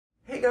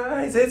Hey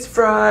guys, it's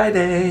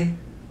Friday,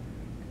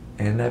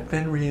 and I've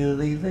been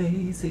really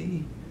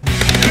lazy.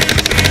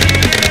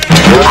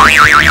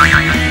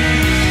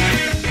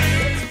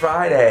 It's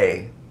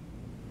Friday,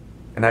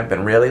 and I've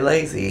been really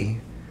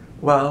lazy.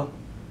 Well,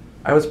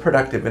 I was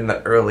productive in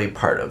the early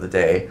part of the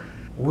day.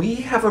 We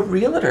have a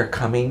realtor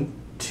coming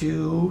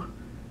to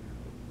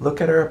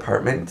look at our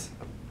apartment,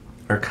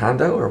 or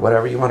condo, or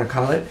whatever you want to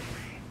call it,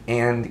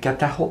 and get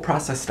that whole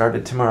process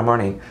started tomorrow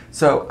morning.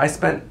 So I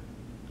spent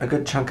a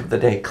good chunk of the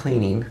day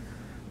cleaning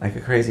like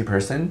a crazy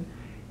person,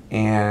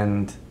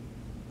 and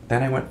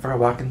then I went for a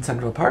walk in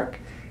Central Park,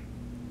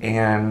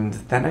 and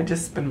then I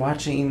just been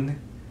watching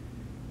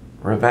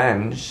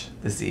Revenge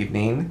this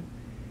evening,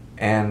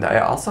 and I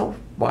also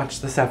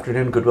watched this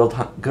afternoon Good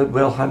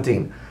Will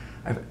Hunting.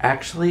 I've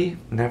actually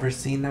never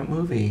seen that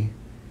movie,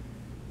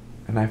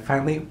 and I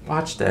finally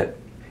watched it.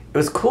 It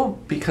was cool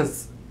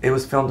because it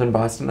was filmed in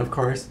Boston, of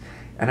course,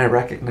 and I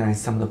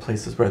recognized some of the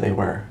places where they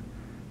were,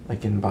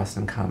 like in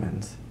Boston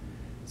Commons.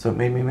 So it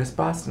made me miss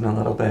Boston a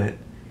little bit.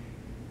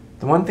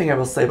 The one thing I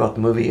will say about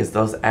the movie is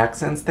those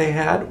accents they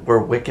had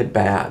were wicked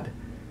bad.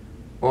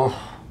 A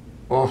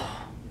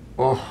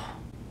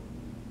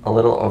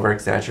little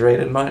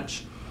over-exaggerated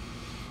much.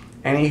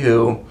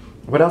 Anywho,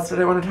 what else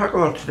did I want to talk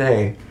about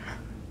today?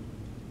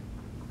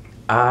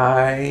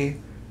 I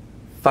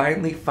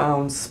finally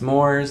found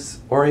s'mores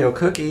Oreo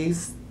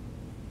cookies.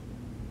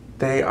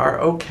 They are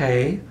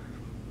okay.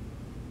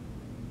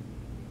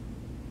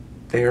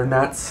 They are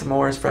not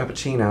s'mores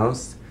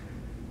frappuccinos.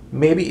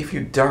 Maybe if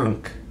you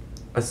dunk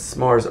a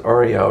s'mores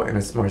Oreo in a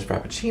s'mores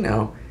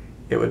frappuccino,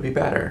 it would be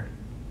better.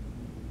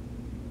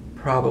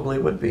 Probably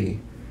would be.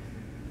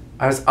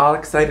 I was all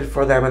excited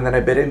for them, and then I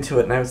bit into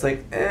it and I was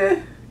like,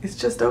 it's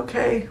just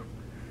okay.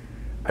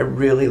 I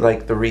really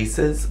like the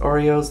Reese's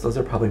Oreos. Those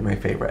are probably my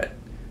favorite.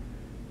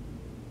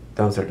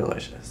 Those are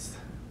delicious.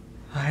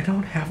 I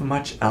don't have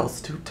much else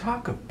to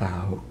talk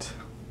about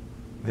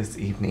this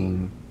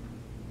evening.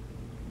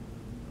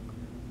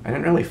 I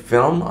didn't really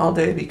film all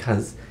day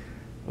because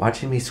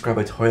watching me scrub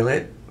a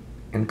toilet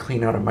and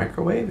clean out a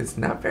microwave is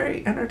not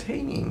very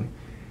entertaining.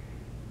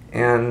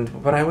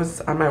 And when I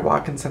was on my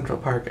walk in Central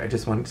Park, I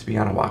just wanted to be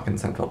on a walk in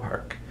Central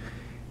Park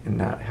and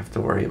not have to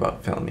worry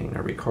about filming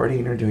or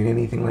recording or doing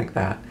anything like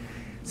that.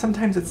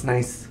 Sometimes it's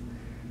nice.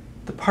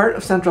 The part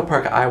of Central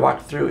Park I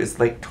walked through is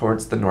like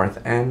towards the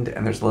north end,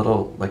 and there's a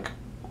little like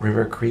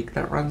river creek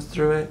that runs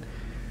through it.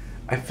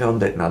 I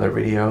filmed it in other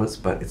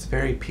videos, but it's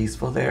very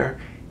peaceful there,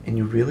 and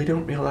you really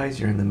don't realize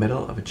you're in the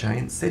middle of a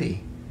giant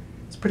city.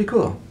 It's pretty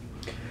cool.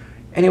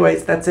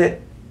 Anyways, that's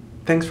it.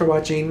 Thanks for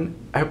watching.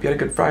 I hope you had a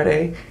good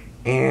Friday.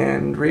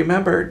 And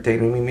remember,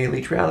 daydreaming may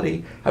lead to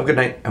reality. Have a good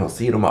night, and we'll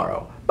see you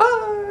tomorrow.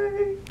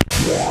 Bye!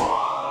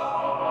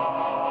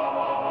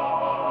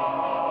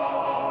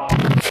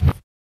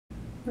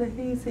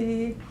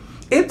 Lazy.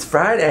 It's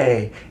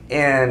Friday,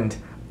 and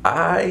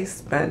I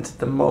spent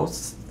the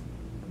most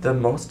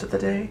of the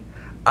day.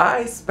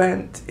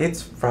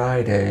 It's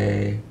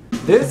Friday.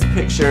 This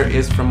picture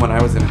is from when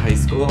I was in high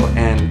school,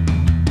 and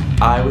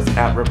I was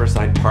at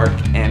Riverside Park,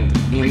 and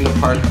in the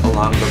park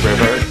along the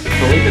river, I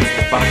believe it's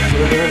the Fox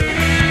River,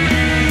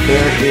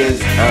 there is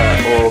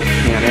an old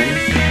cannon.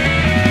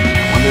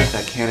 I wonder if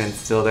that cannon's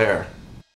still there.